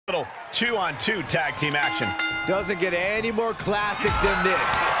Little 2-on-2 tag team action. Doesn't get any more classic than this.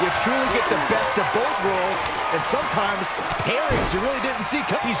 You truly get the best of both worlds, and sometimes pairings you really didn't see.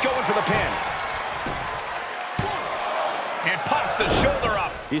 He's going for the pin. And pops the shoulder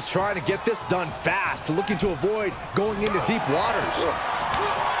up. He's trying to get this done fast, looking to avoid going into deep waters.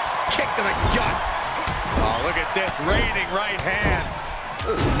 Kick to the gut. Oh, look at this, raining right hands.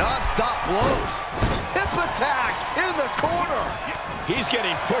 Non-stop blows. Hip attack in the corner. He's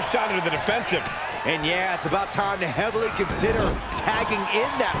getting pushed down into the defensive. And yeah, it's about time to heavily consider tagging in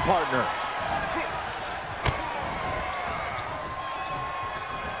that partner.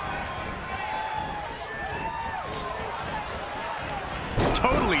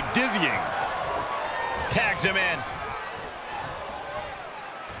 Totally dizzying. Tags him in.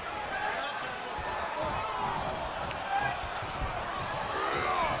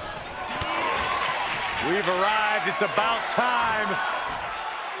 We've arrived. It's about time.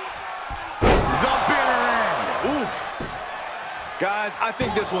 The bitter end. Oof. Guys, I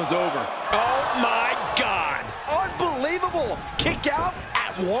think this one's over. Oh, my God. Unbelievable. Kick out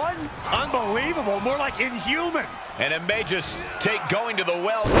at one. Unbelievable. More like inhuman. And it may just take going to the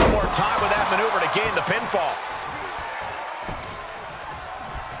well one more time with that maneuver to gain the pinfall.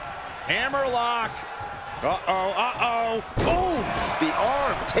 Hammerlock. Uh-oh, uh-oh. Oh, the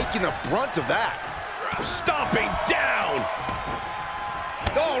arm taking the brunt of that. Stomping down.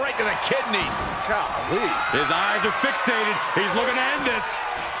 Oh, right to the kidneys. Golly. His eyes are fixated. He's looking to end this.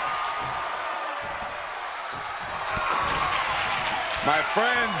 My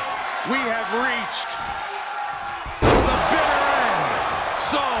friends, we have reached the bitter end.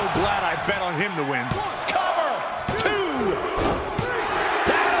 So glad I bet on him to win. Cover. 2.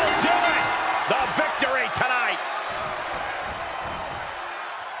 That'll do it. The victory tonight.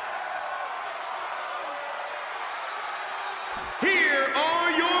 Here are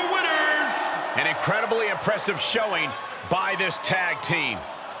your winners. An incredibly impressive showing by this tag team.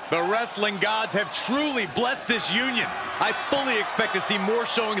 The wrestling gods have truly blessed this union. I fully expect to see more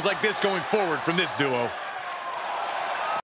showings like this going forward from this duo.